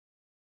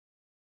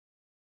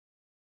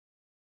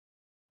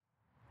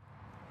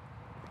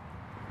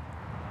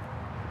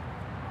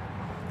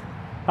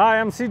Hi,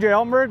 I'm CJ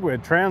Altenberg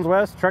with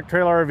Transwest Truck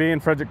Trailer RV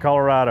in Frederick,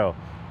 Colorado.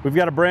 We've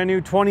got a brand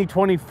new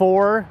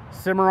 2024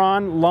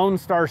 Cimarron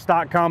Lonestar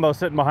Stock Combo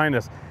sitting behind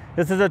us.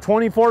 This is a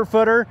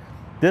 24-footer.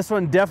 This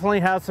one definitely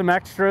has some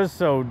extras,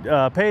 so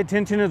pay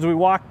attention as we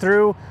walk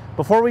through.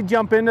 Before we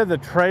jump into the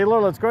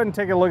trailer, let's go ahead and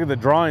take a look at the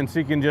drawing so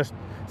you can just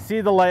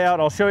see the layout.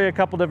 I'll show you a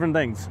couple different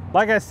things.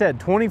 Like I said,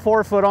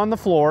 24 foot on the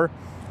floor.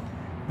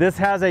 This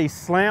has a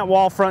slant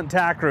wall front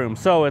tack room,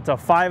 so it's a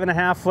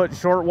 5.5 foot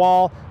short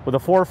wall with a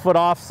 4 foot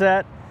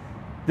offset.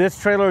 This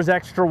trailer is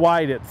extra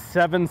wide. It's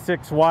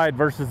 7.6 wide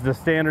versus the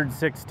standard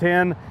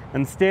 6.10,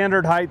 and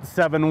standard height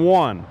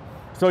 7.1.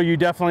 So you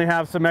definitely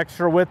have some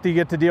extra width you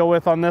get to deal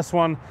with on this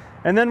one.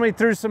 And then we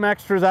threw some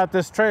extras at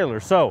this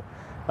trailer. So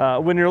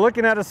when you're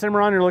looking at a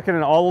Cimarron, you're looking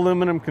at all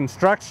aluminum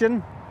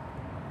construction.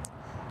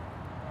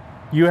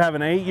 You have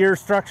an 8-year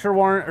structure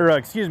warranty, or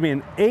excuse me,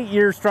 an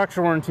 8-year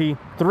structure warranty,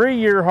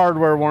 3-year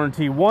hardware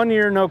warranty, 1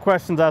 year no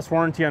questions asked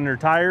warranty on your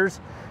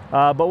tires.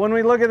 But when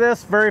we look at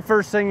this, very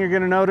first thing you're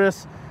going to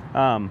notice,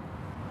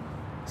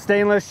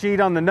 stainless sheet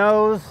on the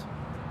nose,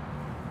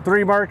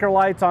 3 marker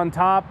lights on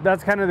top.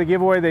 That's kind of the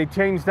giveaway. They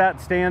changed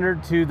that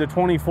standard to the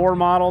 24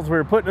 models. We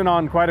were putting it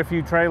on quite a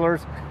few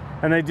trailers,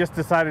 and they just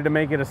decided to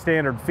make it a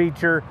standard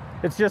feature.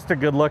 It's just a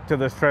good look to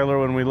this trailer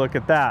when we look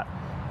at that.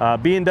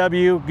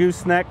 B&W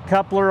gooseneck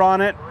coupler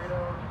on it.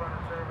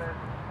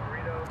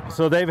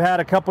 So they've had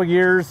a couple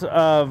years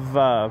of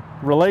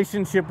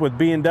relationship with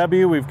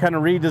B&W. We've kind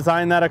of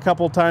redesigned that a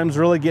couple times,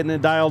 really getting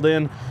it dialed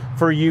in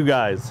for you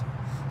guys.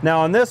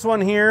 Now on this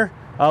one here,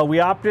 we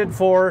opted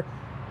for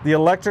the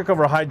electric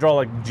over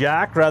hydraulic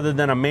jack rather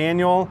than a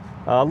manual.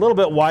 A little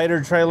bit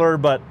wider trailer,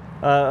 but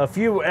a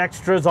few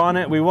extras on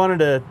it. We wanted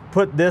to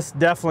put this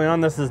definitely on.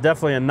 This is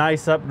definitely a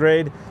nice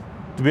upgrade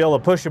to be able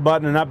to push a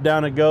button and up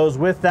down it goes.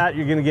 With that,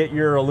 you're going to get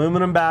your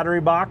aluminum battery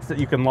box that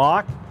you can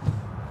lock.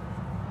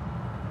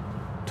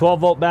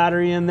 12-volt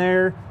battery in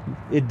there.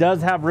 It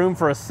does have room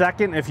for a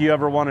second if you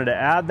ever wanted to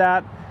add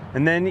that.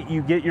 And then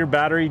you get your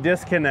battery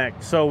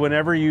disconnect. So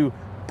whenever you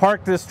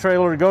park this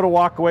trailer, go to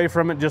walk away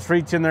from it, just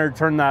reach in there,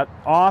 turn that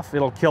off.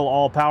 It'll kill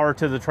all power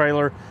to the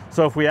trailer.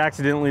 So if we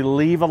accidentally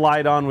leave a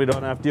light on, we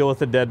don't have to deal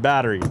with a dead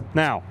battery.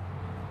 Now,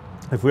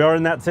 if we are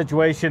in that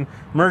situation,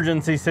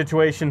 emergency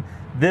situation,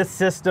 this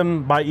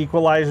system by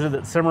equalizer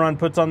that Cimarron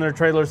puts on their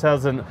trailers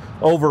has an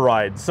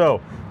override.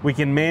 So we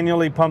can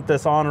manually pump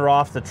this on or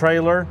off the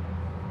trailer.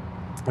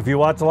 If you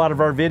watch a lot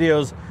of our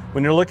videos,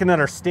 when you're looking at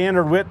our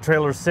standard width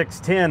trailer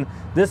 610,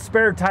 this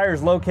spare tire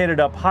is located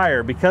up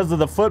higher. Because of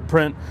the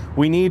footprint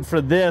we need for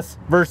this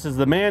versus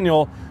the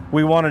manual,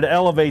 we wanted to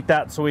elevate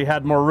that so we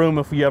had more room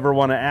if we ever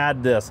want to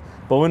add this.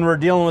 But when we're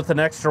dealing with an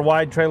extra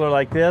wide trailer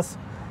like this,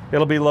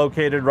 it'll be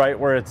located right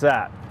where it's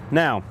at.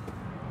 Now,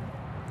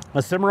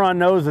 a Cimarron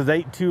nose is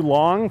 8.2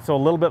 long, so a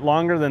little bit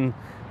longer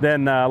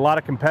than a lot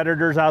of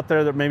competitors out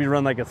there that maybe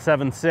run like a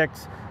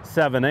 7.6,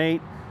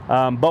 7.8.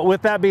 But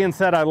with that being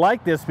said, I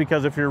like this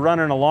because if you're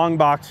running a long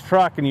box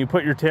truck and you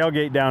put your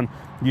tailgate down,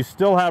 you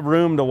still have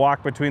room to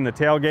walk between the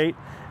tailgate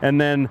and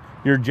then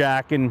your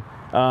jack and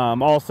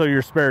also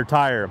your spare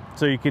tire.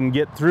 So you can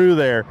get through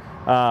there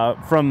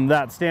from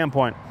that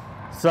standpoint.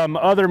 Some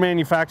other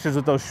manufacturers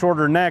with those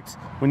shorter necks,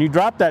 when you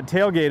drop that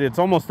tailgate, it's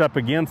almost up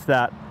against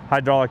that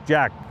hydraulic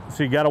jack.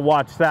 So you got to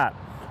watch that.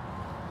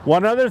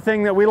 One other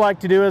thing that we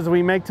like to do is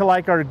we make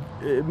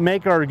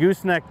our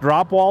gooseneck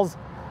drop walls.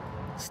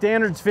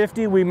 Standard's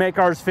 50, we make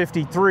ours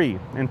 53.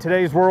 In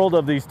today's world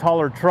of these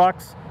taller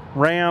trucks,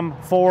 Ram,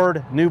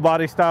 Ford, new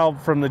body style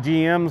from the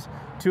GMs,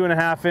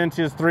 2.5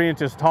 inches, 3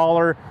 inches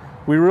taller,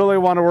 we really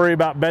want to worry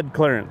about bed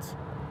clearance.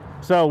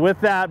 So with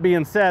that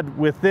being said,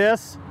 with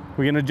this,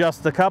 we can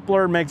adjust the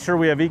coupler, make sure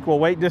we have equal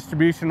weight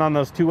distribution on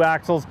those 2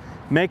 axles,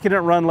 making it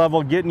run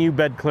level, getting you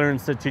bed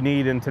clearance that you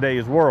need in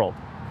today's world.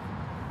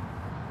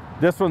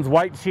 This one's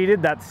white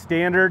sheeted, that's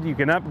standard. You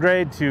can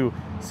upgrade to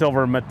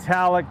silver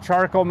metallic.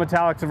 Charcoal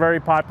metallics are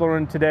very popular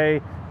in today.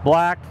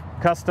 Black,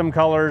 custom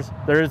colors,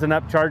 there is an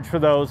upcharge for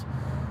those.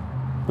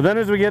 But then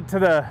as we get to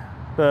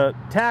the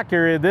tack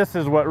area, this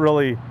is what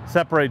really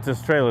separates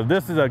this trailer.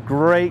 This is a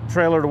great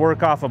trailer to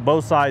work off of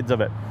both sides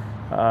of it.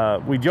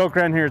 We joke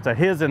around here, it's a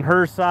his and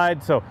her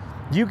side, so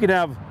you can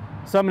have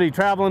somebody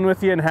traveling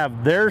with you and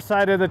have their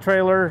side of the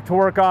trailer to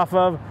work off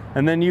of,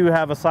 and then you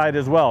have a side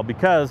as well,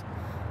 because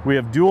we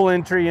have dual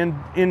entry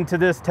into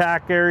this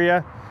tack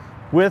area.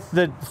 With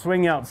the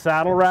swing out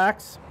saddle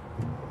racks,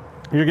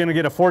 you're going to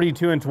get a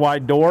 42-inch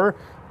wide door.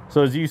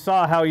 So as you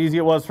saw how easy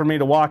it was for me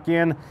to walk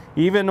in,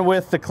 even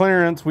with the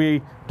clearance,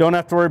 we don't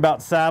have to worry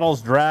about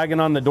saddles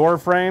dragging on the door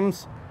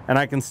frames, and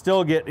I can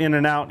still get in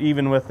and out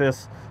even with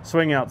this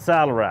swing out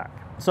saddle rack.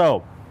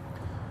 So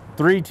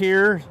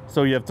 3-tier,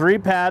 so you have 3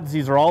 pads.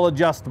 These are all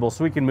adjustable,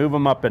 so we can move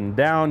them up and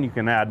down. You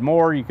can add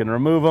more, you can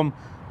remove them,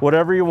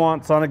 whatever you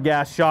want. It's on a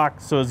gas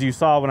shock, so as you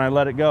saw when I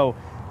let it go,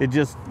 it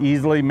just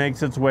easily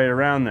makes its way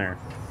around there.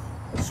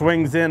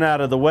 Swings in out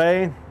of the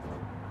way,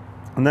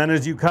 and then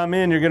as you come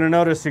in, you're going to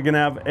notice you're going to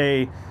have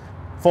a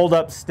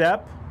fold-up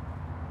step.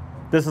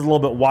 This is a little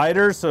bit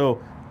wider,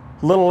 so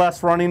A little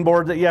less running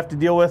board that you have to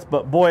deal with,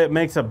 but boy, it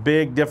makes a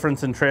big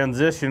difference in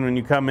transition when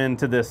you come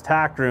into this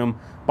tack room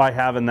by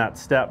having that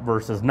step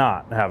versus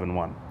not having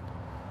one.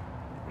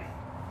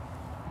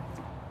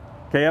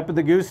 Okay, up at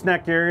the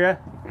gooseneck area,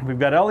 we've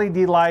got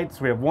LED lights.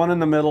 We have one in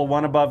the middle,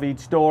 one above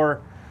each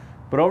door.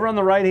 But over on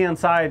the right-hand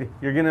side,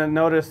 you're gonna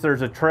notice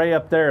there's a tray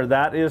up there.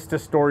 That is to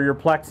store your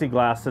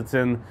plexiglass that's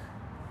in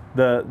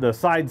the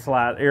side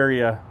slat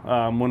area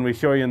when we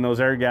show you in those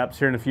air gaps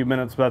here in a few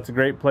minutes. But that's a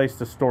great place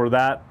to store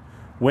that.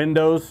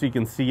 Windows so you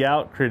can see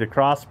out, create a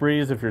cross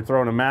breeze if you're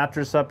throwing a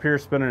mattress up here,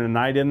 spending a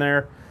night in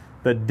there.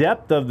 The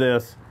depth of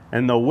this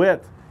and the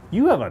width,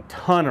 you have a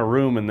ton of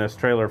room in this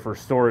trailer for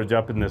storage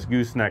up in this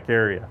gooseneck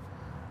area.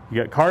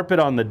 You got carpet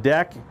on the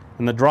deck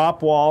and the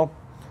drop wall,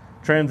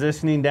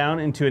 transitioning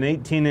down into an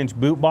 18-inch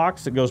boot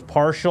box that goes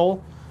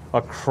partial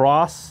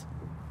across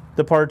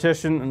the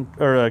partition,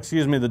 or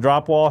excuse me, the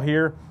drop wall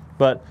here.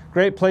 But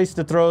great place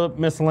to throw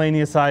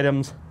miscellaneous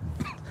items.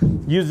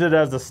 Use it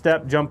as a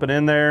step jumping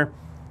in there,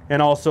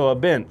 and also a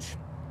bench.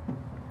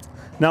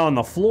 Now on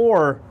the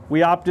floor,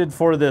 we opted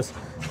for this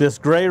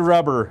gray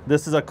rubber.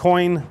 This is a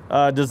coin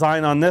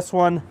design on this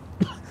one,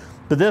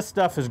 but this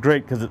stuff is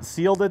great because it's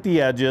sealed at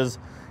the edges.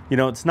 You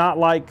know, it's not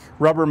like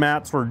rubber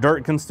mats where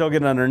dirt can still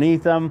get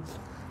underneath them.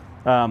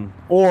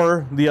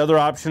 Or the other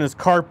option is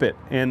carpet.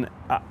 And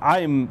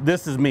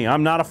this is me.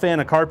 I'm not a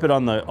fan of carpet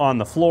on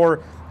the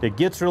floor. It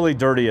gets really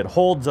dirty. It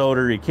holds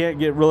odor. You can't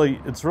get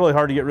it's really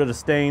hard to get rid of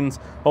stains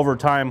over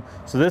time.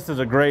 So this is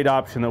a great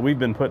option that we've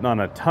been putting on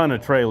a ton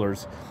of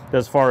trailers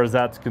as far as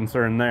that's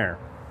concerned there.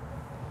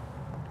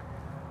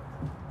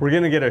 We're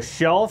gonna get a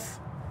shelf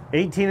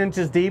 18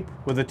 inches deep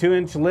with a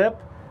 2-inch lip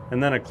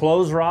and then a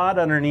close rod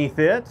underneath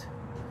it.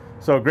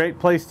 So a great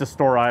place to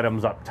store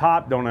items up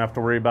top. Don't have to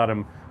worry about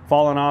them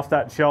falling off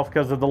that shelf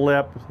because of the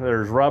lip.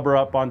 There's rubber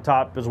up on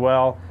top as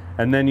well.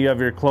 And then you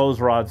have your clothes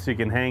rod so you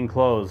can hang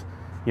clothes.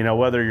 You know,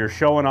 whether you're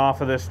showing off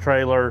of this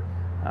trailer,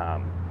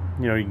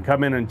 you know, you can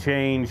come in and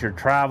change. You're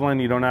traveling,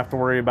 you don't have to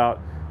worry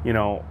about, you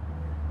know,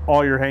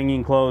 all your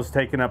hanging clothes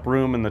taking up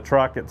room in the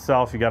truck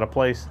itself. You got a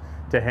place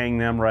to hang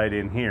them right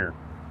in here.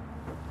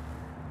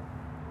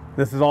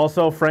 This is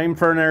also framed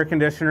for an air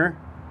conditioner.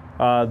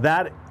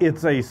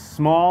 It's a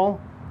small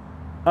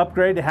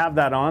upgrade to have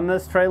that on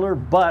this trailer,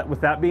 but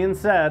with that being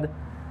said,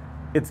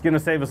 it's going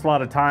to save us a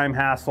lot of time,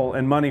 hassle,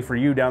 and money for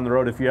you down the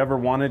road if you ever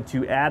wanted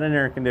to add an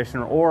air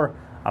conditioner or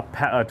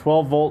a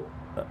 12 volt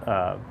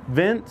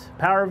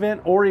power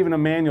vent, or even a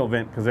manual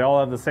vent, because they all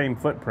have the same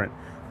footprint.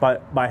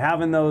 But by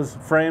having those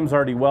frames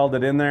already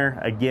welded in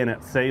there, again,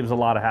 it saves a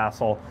lot of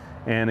hassle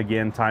and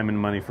again, time and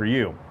money for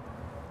you.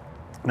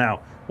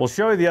 Now, we'll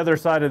show you the other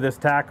side of this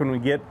tack when we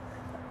get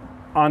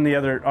on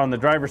the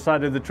driver's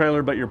side of the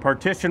trailer, but your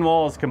partition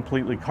wall is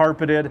completely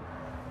carpeted.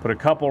 Put a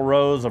couple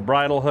rows of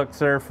bridle hooks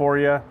there for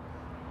you.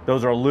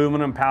 Those are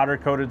aluminum powder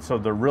coated, so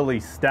they're really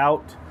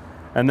stout.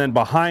 And then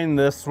behind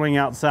this swing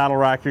out saddle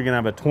rack, you're gonna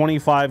have a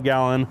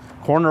 25-gallon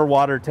corner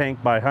water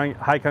tank by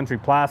High Country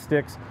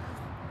Plastics.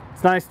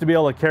 It's nice to be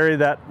able to carry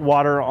that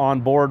water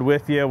on board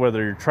with you,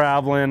 whether you're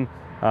traveling,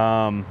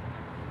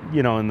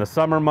 you know, in the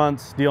summer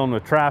months, dealing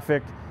with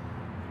traffic,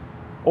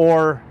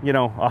 or, you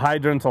know, a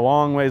hydrant's a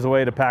long ways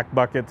away to pack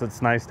buckets.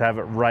 It's nice to have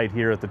it right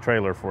here at the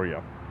trailer for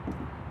you.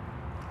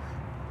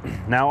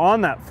 Now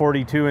on that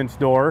 42-inch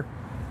door,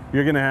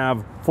 you're gonna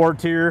have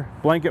 4-tier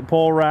blanket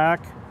pole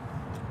rack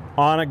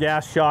on a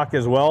gas shock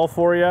as well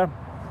for you,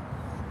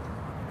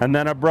 and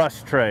then a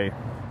brush tray.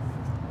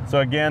 So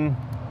again,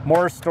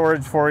 more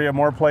storage for you,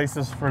 more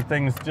places for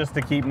things just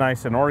to keep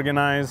nice and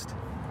organized.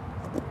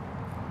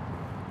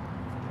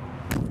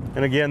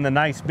 And again, the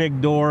nice big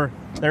door.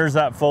 There's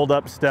that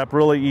fold-up step,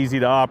 really easy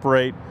to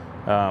operate,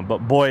 but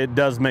boy, it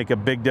does make a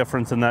big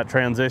difference in that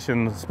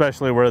transition,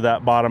 especially where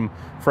that bottom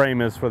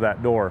frame is for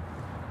that door.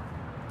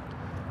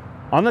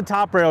 On the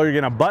top rail, you're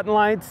gonna have button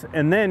lights,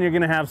 and then you're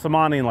gonna have some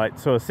awning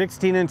lights. So a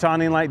 16-inch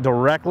awning light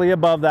directly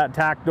above that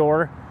tack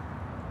door.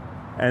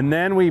 And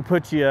then we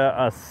put you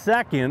a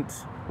second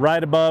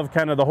right above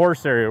kind of the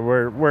horse area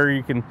where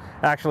you can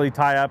actually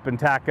tie up and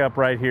tack up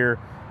right here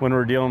when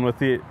we're dealing with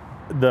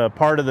the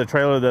part of the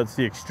trailer that's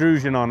the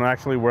extrusion on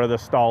actually where the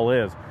stall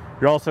is.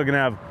 You're also gonna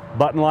have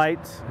button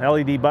lights,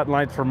 LED button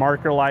lights for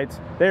marker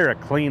lights. They're a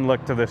clean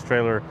look to this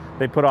trailer.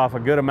 They put off a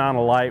good amount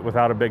of light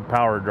without a big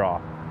power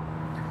draw.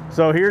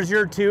 So here's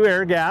your 2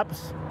 air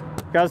gaps.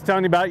 Like I was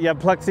telling you about, you have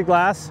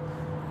plexiglass.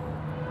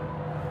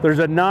 There's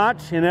a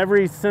notch in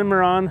every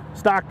Cimarron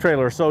stock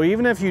trailer. So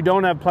even if you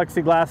don't have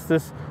plexiglass,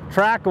 this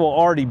track will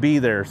already be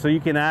there. So you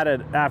can add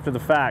it after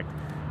the fact.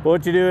 But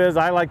what you do is,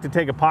 I like to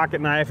take a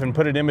pocket knife and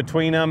put it in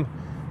between them,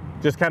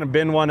 just kind of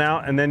bend one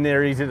out, and then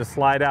they're easy to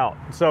slide out.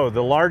 So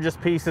the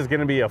largest piece is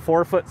gonna be a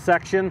 4-foot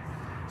section.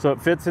 So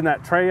it fits in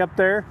that tray up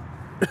there.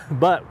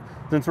 But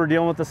since we're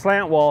dealing with the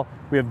slant wall,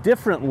 we have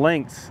different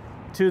lengths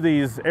to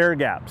these air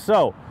gaps.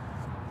 So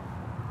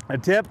a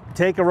tip,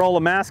 take a roll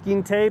of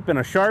masking tape and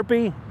a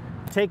Sharpie,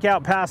 take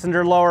out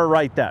passenger lower,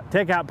 write that.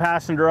 Take out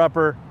passenger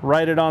upper,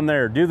 write it on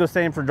there. Do the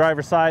same for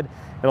driver side.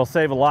 It'll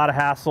save a lot of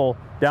hassle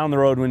down the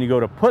road when you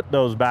go to put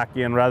those back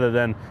in, rather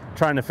than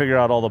trying to figure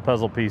out all the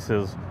puzzle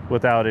pieces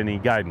without any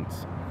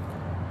guidance.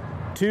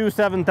 Two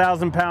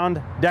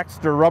 7,000-pound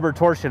Dexter rubber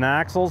torsion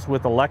axles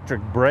with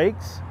electric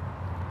brakes,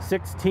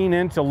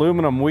 16-inch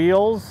aluminum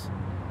wheels,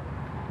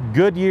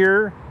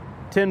 Goodyear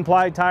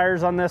 10-ply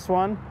tires on this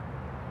one.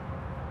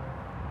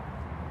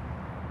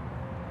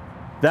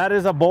 That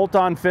is a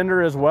bolt-on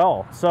fender as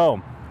well,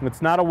 so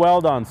it's not a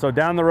weld-on. So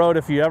down the road,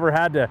 if you ever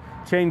had to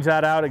change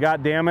that out, it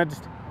got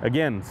damaged,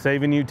 again,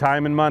 saving you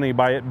time and money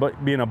by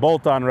it being a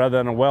bolt-on rather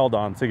than a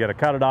weld-on. So you got to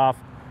cut it off,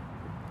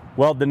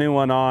 weld the new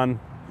one on,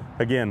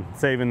 again,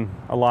 saving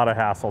a lot of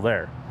hassle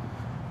there.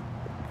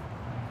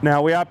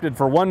 Now we opted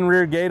for one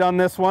rear gate on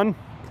this one.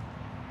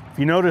 If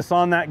you notice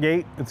on that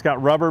gate, it's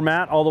got rubber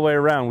mat all the way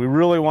around. We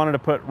really wanted to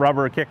put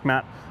rubber kick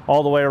mat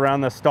all the way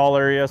around the stall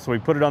area, so we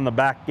put it on the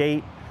back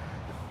gate.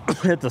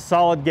 It's a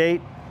solid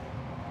gate.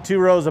 2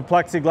 rows of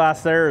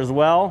plexiglass there as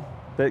well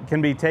that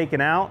can be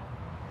taken out.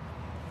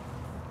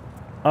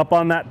 Up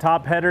on that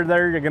top header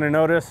there, you're going to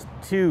notice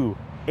 2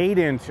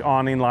 8-inch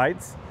awning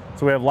lights.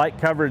 So we have light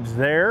coverage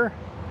there.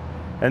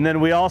 And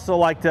then we also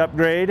like to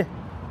upgrade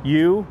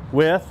you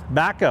with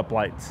backup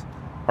lights.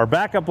 Our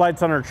backup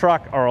lights on our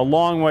truck are a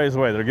long ways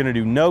away. They're going to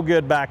do no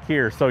good back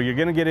here. So you're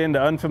going to get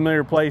into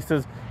unfamiliar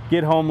places,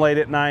 get home late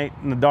at night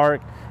in the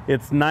dark.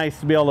 It's nice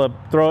to be able to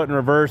throw it in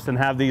reverse and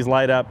have these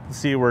light up to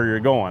see where you're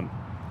going.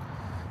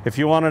 If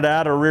you wanted to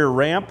add a rear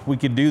ramp, we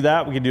could do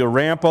that. We could do a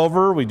ramp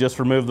over. We just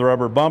remove the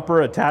rubber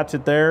bumper, attach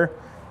it there,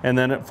 and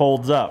then it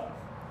folds up.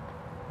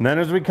 And then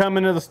as we come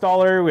into the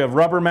stall area, we have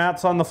rubber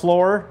mats on the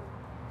floor.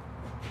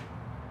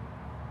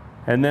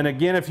 And then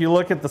again, if you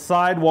look at the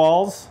side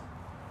walls,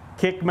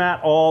 kick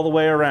mat all the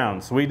way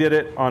around. So we did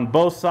it on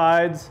both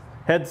sides,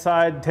 head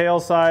side, tail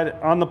side,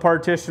 on the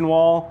partition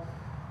wall.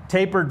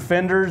 Tapered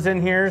fenders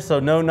in here, so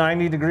no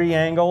 90-degree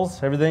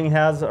angles. Everything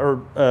has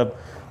a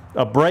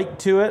break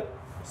to it.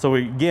 So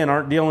we, again,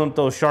 aren't dealing with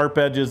those sharp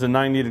edges and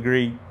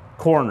 90-degree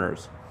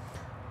corners.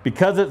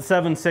 Because it's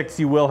 7.6,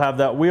 you will have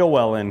that wheel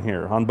well in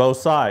here on both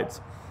sides.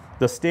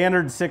 The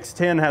standard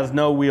 610 has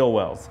no wheel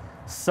wells.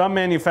 Some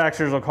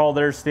manufacturers will call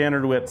theirs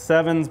standard width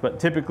 7s, but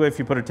typically if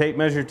you put a tape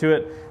measure to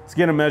it, it's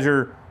going to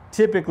measure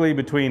typically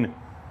between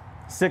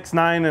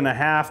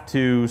 6.9.5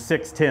 to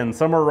 6.10,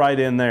 somewhere right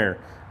in there.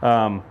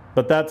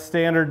 But that's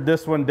standard.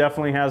 This one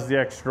definitely has the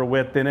extra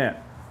width in it.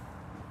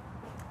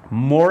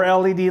 More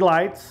LED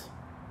lights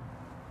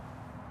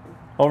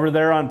over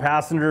there on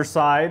passenger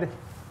side.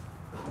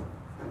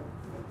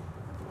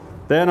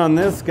 Then on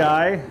this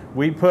guy,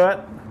 we put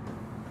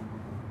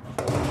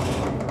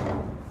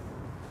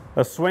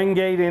a swing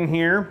gate in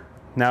here.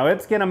 Now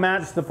it's going to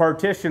match the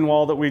partition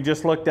wall that we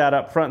just looked at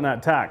up front in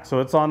that tack,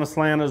 so it's on a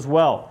slant as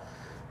well.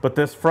 But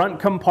this front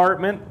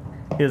compartment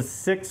is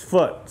 6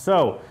 foot.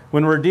 So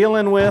when we're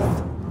dealing with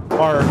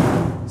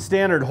our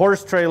standard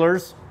horse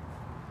trailers,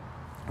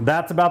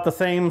 that's about the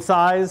same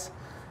size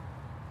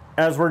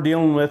as we're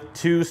dealing with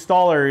 2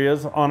 stall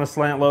areas on a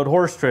slant load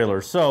horse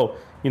trailer. So,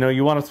 you know,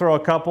 you want to throw a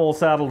couple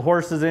saddled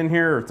horses in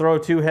here or throw a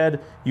 2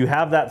 head, you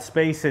have that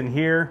space in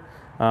here.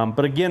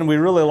 But again, we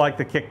really like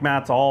the kick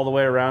mats all the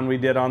way around we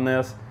did on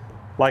this.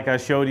 Like I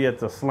showed you,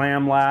 it's a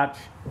slam latch.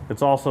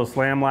 It's also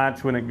slam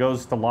latch when it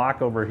goes to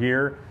lock over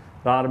here.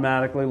 It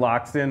automatically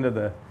locks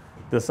into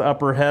this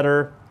upper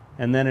header,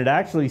 and then it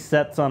actually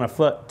sets on a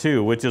foot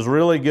too, which is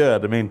really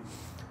good. I mean,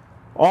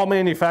 all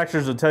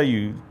manufacturers will tell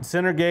you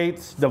center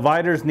gates,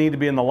 dividers need to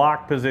be in the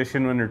lock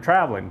position when you're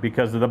traveling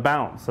because of the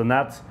bounce, and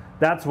that's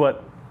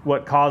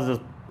what causes,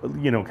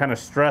 you know, kind of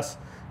stress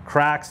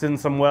cracks in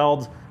some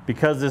welds.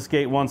 Because this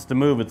gate wants to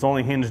move, it's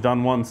only hinged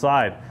on one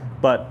side.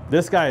 But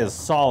this guy is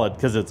solid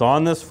because it's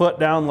on this foot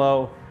down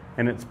low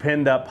and it's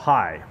pinned up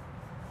high.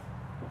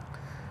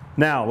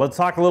 Now, let's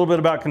talk a little bit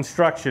about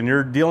construction.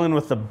 You're dealing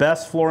with the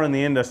best floor in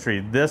the industry.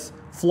 This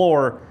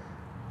floor,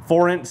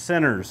 4-inch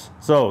centers.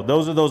 So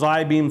those are those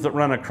I-beams that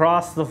run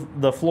across the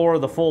floor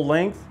the full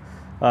length.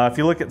 If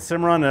you look at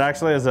Cimarron, it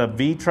actually has a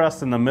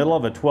V-truss in the middle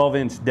of a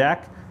 12-inch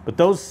deck. But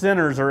those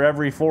centers are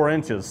every 4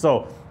 inches.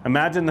 So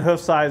imagine the hoof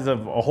size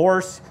of a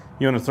horse.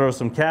 You want to throw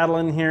some cattle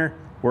in here.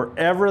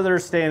 Wherever they're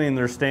standing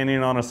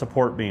on a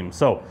support beam.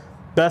 So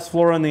best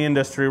floor in the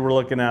industry we're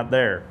looking at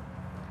there.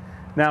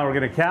 Now we're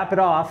going to cap it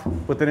off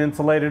with an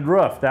insulated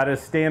roof. That is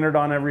standard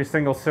on every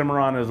single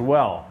Cimarron as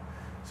well.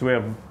 So we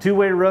have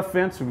 2-way roof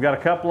vents. We've got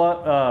a couple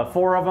of,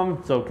 4 of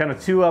them. So kind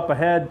of 2 up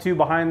ahead, 2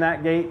 behind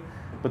that gate.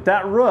 But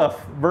that roof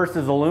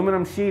versus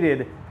aluminum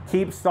sheeted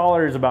keeps stall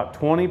areas about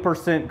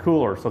 20%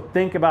 cooler. So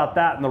think about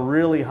that in the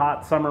really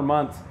hot summer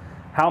months.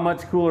 How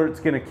much cooler it's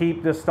going to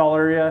keep this stall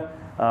area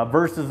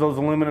versus those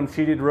aluminum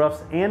sheeted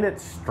roofs, and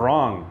it's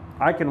strong.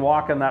 I can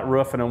walk on that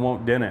roof and it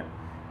won't dent it.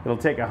 It'll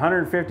take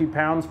 150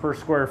 pounds per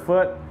square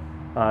foot.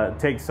 It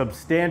takes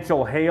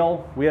substantial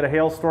hail. We had a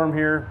hailstorm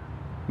here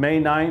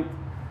May 9th.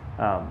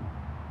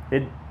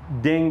 It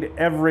dinged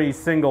every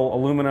single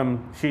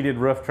aluminum sheeted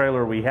roof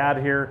trailer we had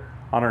here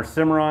on our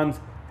Cimarrons.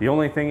 The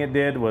only thing it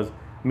did was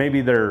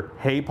maybe their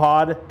hay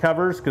pod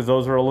covers, because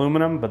those are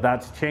aluminum, but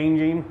that's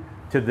changing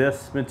to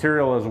this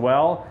material as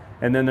well,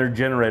 and then their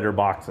generator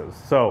boxes.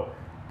 So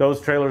those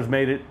trailers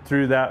made it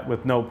through that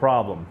with no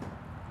problem.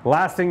 The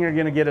last thing you're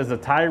gonna get is a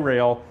tie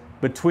rail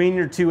between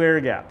your two air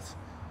gaps.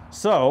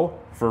 So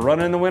for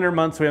running in the winter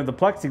months, we have the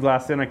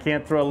plexiglass in. I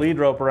can't throw a lead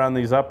rope around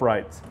these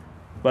uprights,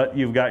 but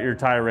you've got your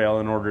tie rail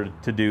in order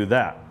to do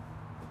that.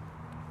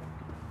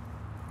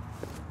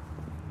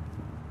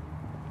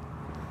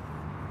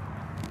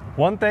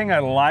 One thing I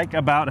like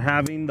about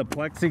having the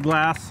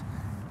plexiglass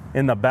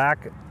in the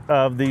back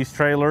of these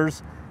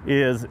trailers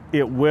is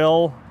it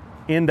will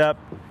end up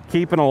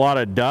keeping a lot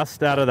of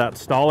dust out of that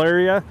stall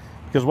area,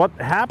 because what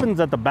happens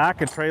at the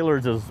back of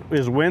trailers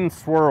is wind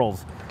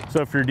swirls.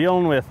 So if you're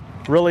dealing with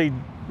really,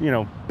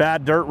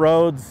 bad dirt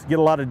roads, get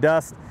a lot of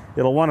dust,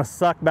 it'll want to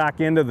suck back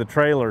into the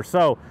trailer.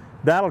 So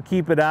that'll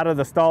keep it out of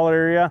the stall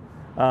area.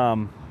 It's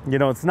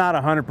not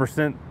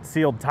 100%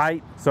 sealed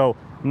tight, so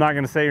I'm not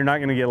going to say you're not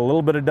going to get a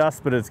little bit of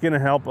dust, but it's going to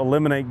help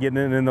eliminate getting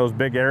it in those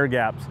big air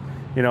gaps.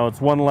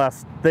 It's one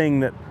less thing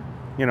that,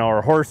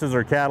 our horses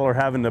or cattle are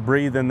having to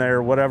breathe in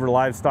there, whatever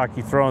livestock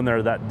you throw in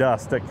there, that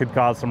dust that could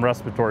cause some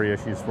respiratory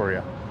issues for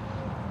you.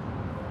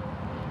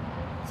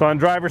 So on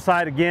driver's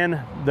side, again,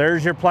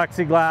 there's your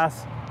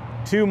plexiglass,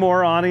 2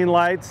 more awning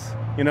lights,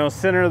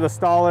 center of the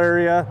stall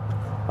area,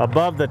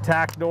 above the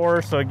tack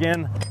door. So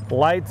again,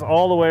 lights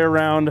all the way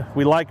around.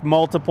 We like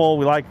multiple,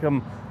 we like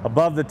them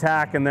above the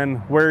tack and then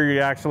where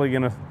you're actually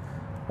gonna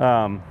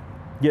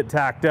get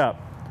tacked up.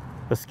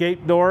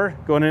 Escape door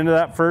going into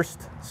that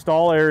first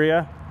stall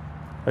area,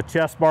 a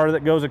chest bar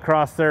that goes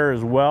across there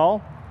as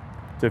well.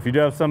 So if you do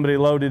have somebody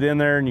loaded in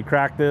there and you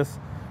crack this,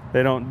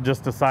 they don't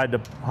just decide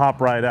to hop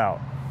right out.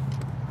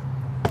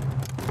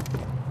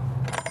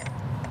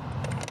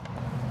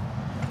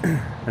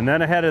 And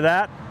then ahead of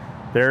that,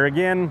 there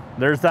again,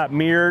 there's that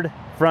mirrored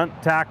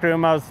front tack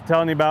room I was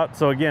telling you about.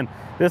 So again,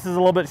 this is a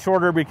little bit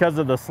shorter because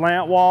of the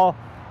slant wall,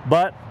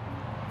 but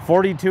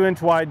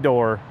 42-inch wide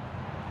door,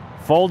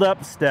 fold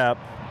up step,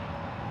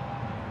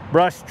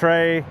 brush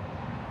tray,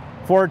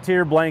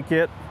 4-tier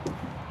blanket.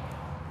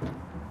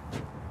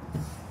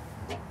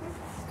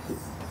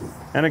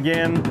 And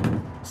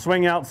again,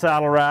 swing out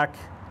saddle rack.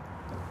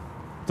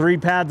 3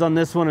 pads on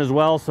this one as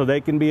well, so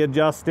they can be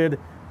adjusted.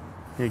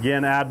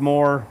 Again, add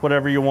more,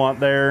 whatever you want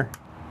there.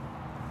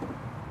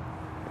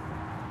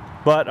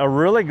 But a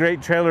really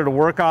great trailer to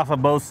work off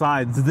of both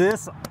sides.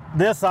 This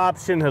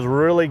option has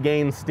really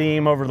gained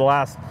steam over the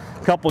last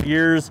couple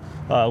years.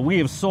 We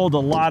have sold a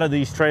lot of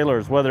these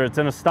trailers, whether it's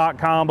in a stock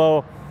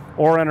combo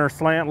or in our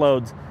slant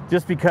loads,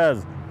 just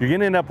because you're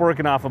gonna end up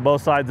working off of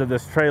both sides of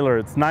this trailer.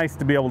 It's nice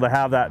to be able to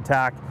have that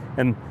tack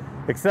and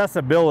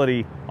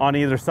accessibility on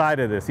either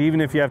side of this.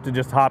 Even if you have to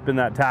just hop in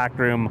that tack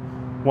room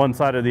one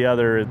side or the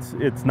other,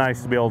 it's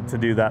nice to be able to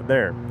do that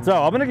there. So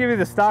I'm gonna give you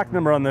the stock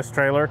number on this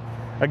trailer.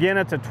 Again,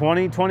 it's a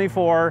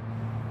 2024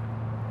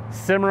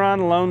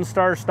 Cimarron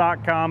Lonestar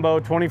Stock Combo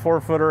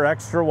 24-footer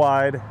extra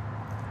wide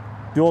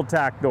dual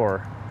tack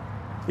door.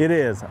 It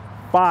is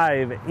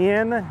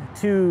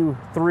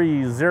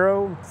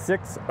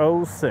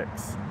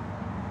 5N230606.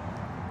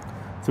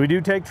 So we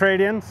do take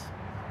trade-ins.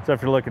 So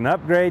if you're looking to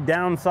upgrade,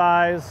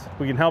 downsize,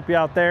 we can help you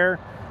out there.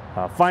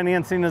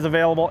 Financing is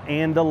available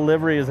and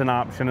delivery is an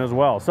option as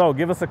well. So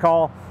give us a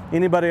call.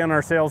 Anybody on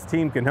our sales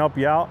team can help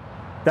you out.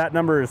 That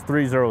number is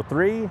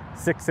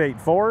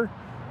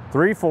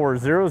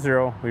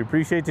 303-684-3400. We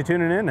appreciate you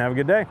tuning in. Have a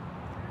good day.